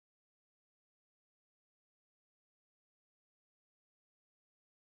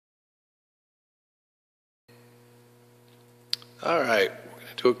Alright, we're going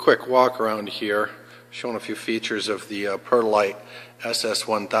to do a quick walk around here, showing a few features of the Protolite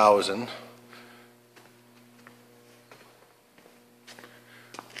SS1000.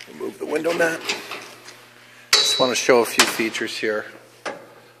 Remove the window nut. Just want to show a few features here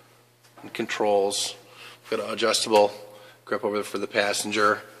and controls. We've got an adjustable grip over for the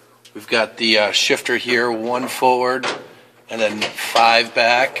passenger. We've got the shifter here, 1 forward and then 5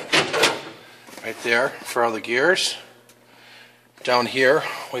 back, right there for all the gears. Down here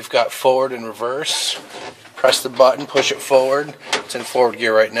we've got forward and reverse. Press the button, push it forward. It's in forward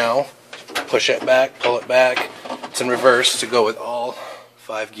gear right now. Push it back, pull it back. It's in reverse to go with all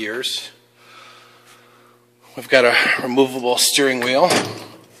 5 gears. We've got a removable steering wheel.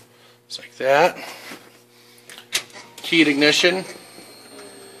 It's like that. Keyed ignition.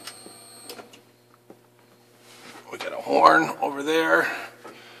 We got a horn over there.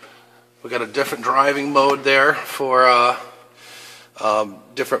 We got a different driving mode there for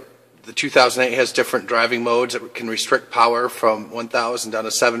the 2008 has different driving modes that can restrict power from 1000 down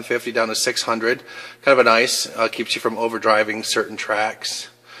to 750 down to 600. Kind of a nice, keeps you from overdriving certain tracks.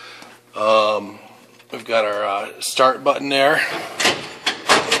 We've got our start button there.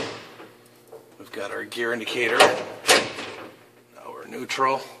 We've got our gear indicator. Now we're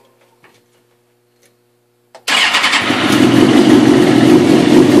neutral.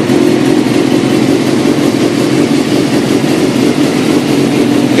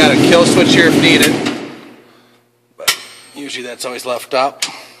 Got a kill switch here if needed, but usually that's always left up.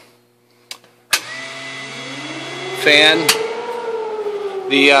 Fan.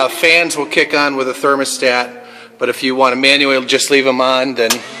 The fans will kick on with a thermostat, but if you want to manually just leave them on,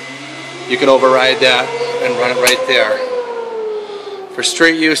 then you can override that and run it right there. For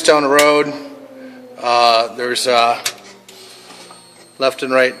street use down the road, there's left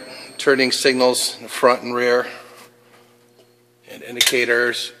and right turning signals in the front and rear, and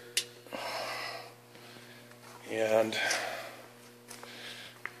indicators, and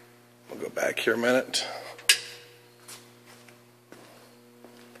we'll go back here a minute.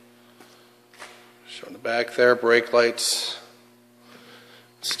 Showing the back there, brake lights,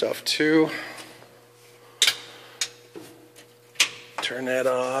 stuff too. Turn that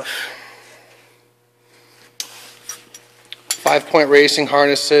off. 5-point racing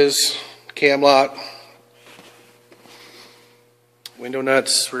harnesses, cam lock. Window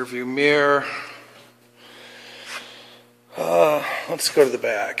nuts, rear view mirror. Let's go to the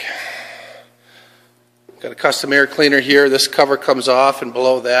back. Got a custom air cleaner here. This cover comes off, and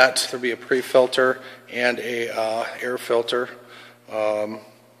below that there'll be a pre-filter and a air filter,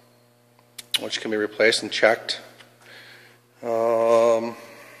 which can be replaced and checked.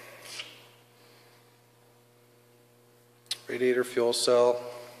 Radiator, fuel cell,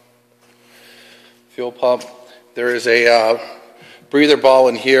 fuel pump. There is a breather ball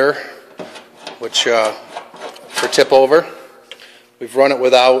in here, which for tip over. We've run it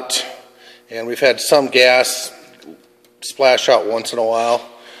without, and we've had some gas splash out once in a while,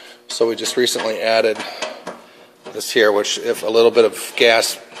 so we just recently added this here, which if a little bit of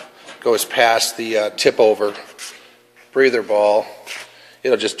gas goes past the tip over breather ball,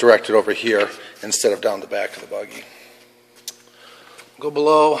 it'll just direct it over here instead of down the back of the buggy. Go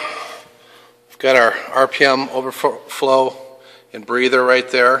below. We've got our RPM overflow and breather right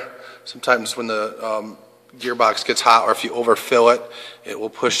there. Sometimes when the gearbox gets hot, or if you overfill it, it will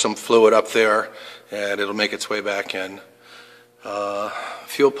push some fluid up there and it'll make its way back in.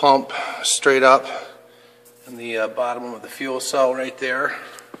 Fuel pump straight up in the bottom of the fuel cell right there.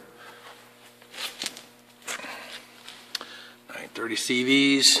 930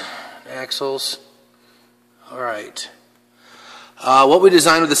 CVs, axles. Alright. What we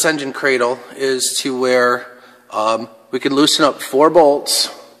designed with this engine cradle is to where we can loosen up 4 bolts.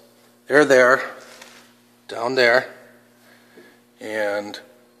 They're there, down there, and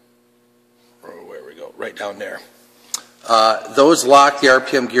where we go, right down there. Those lock the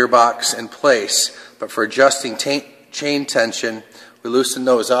RPM gearbox in place, but for adjusting chain tension, we loosen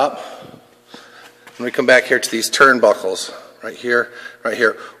those up. And we come back here to these turnbuckles, right here, right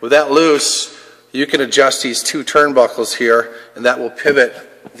here. With that loose, you can adjust these 2 turnbuckles here, and that will pivot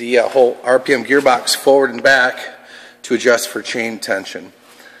the whole RPM gearbox forward and back to adjust for chain tension.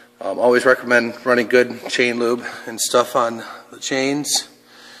 Always recommend running good chain lube and stuff on the chains.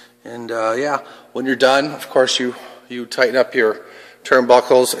 And yeah, when you're done, of course, you tighten up your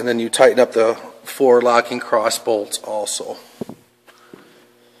turnbuckles, and then you tighten up the 4 locking cross bolts also.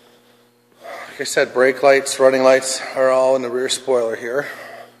 Like I said, brake lights, running lights are all in the rear spoiler here.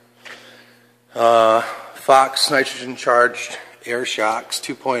 Fox nitrogen charged air shocks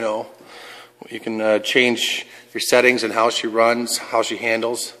 2.0. You can change your settings and how she runs, how she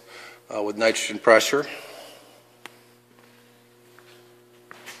handles with nitrogen pressure.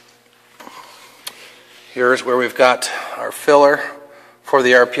 Here's where we've got our filler for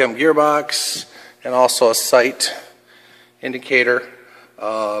the RPM gearbox and also a sight indicator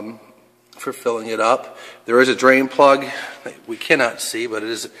for filling it up. There is a drain plug that we cannot see, but it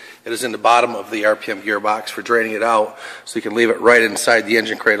is in the bottom of the RPM gearbox for draining it out, so you can leave it right inside the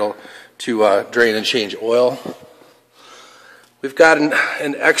engine cradle to drain and change oil. We've got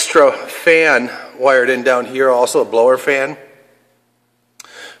an extra fan wired in down here, also a blower fan.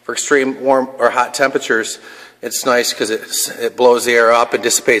 For extreme warm or hot temperatures, it's nice because it blows the air up and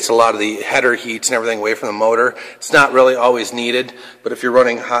dissipates a lot of the header heats and everything away from the motor. It's not really always needed, but if you're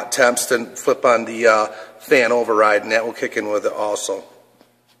running hot temps, then flip on the fan override and that will kick in with it also.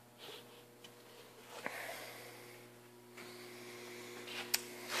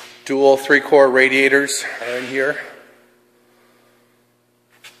 Dual 3-core radiators are in here.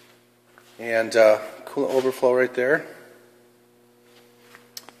 And coolant overflow right there.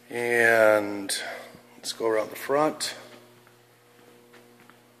 And let's go around the front.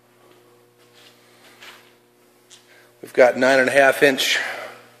 We've got 9.5-inch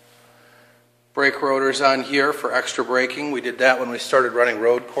brake rotors on here for extra braking. We did that when we started running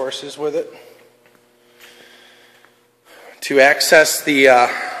road courses with it. To access the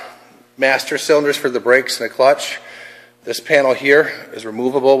master cylinders for the brakes and the clutch, this panel here is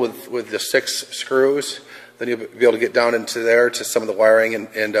removable with the 6 screws. Then you'll be able to get down into there to some of the wiring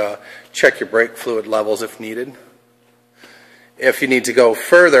and check your brake fluid levels if needed. If you need to go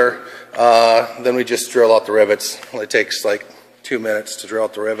further, then we just drill out the rivets. It only takes like 2 minutes to drill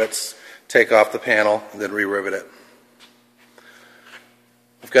out the rivets, take off the panel, and then re-rivet it.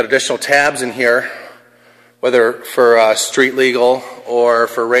 We've got additional tabs in here, whether for street legal or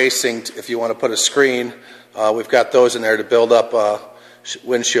for racing. If you want to put a screen, we've got those in there to build up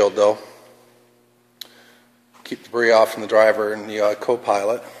windshield though. Keep debris off from the driver and the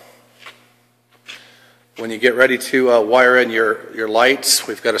co-pilot. When you get ready to wire in your lights,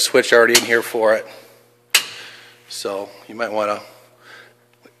 we've got a switch already in here for it. So you might want to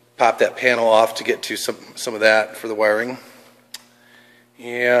pop that panel off to get to some of that for the wiring.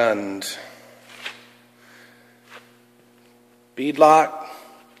 And bead lock,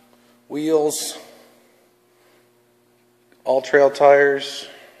 wheels, all trail tires.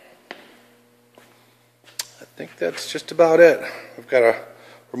 I think that's just about it. We've got a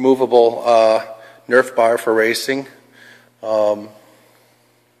removable Nerf bar for racing.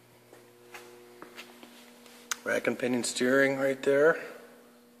 Rack and pinion steering right there.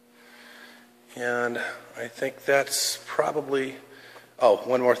 And I think that's probably, oh,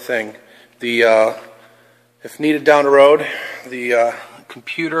 one more thing. The if needed down the road, the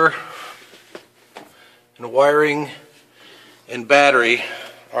computer and wiring and battery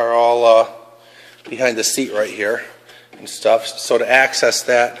are all behind the seat right here and stuff. So to access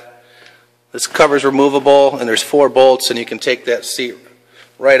that, this cover's removable and there's 4 bolts and you can take that seat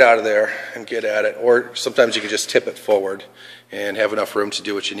right out of there and get at it. Or sometimes you can just tip it forward and have enough room to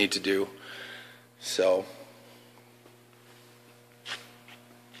do what you need to do. So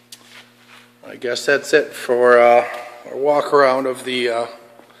I guess that's it for our walk around of the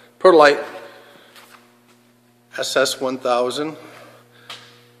Protolite SS1000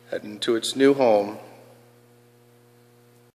 heading to its new home.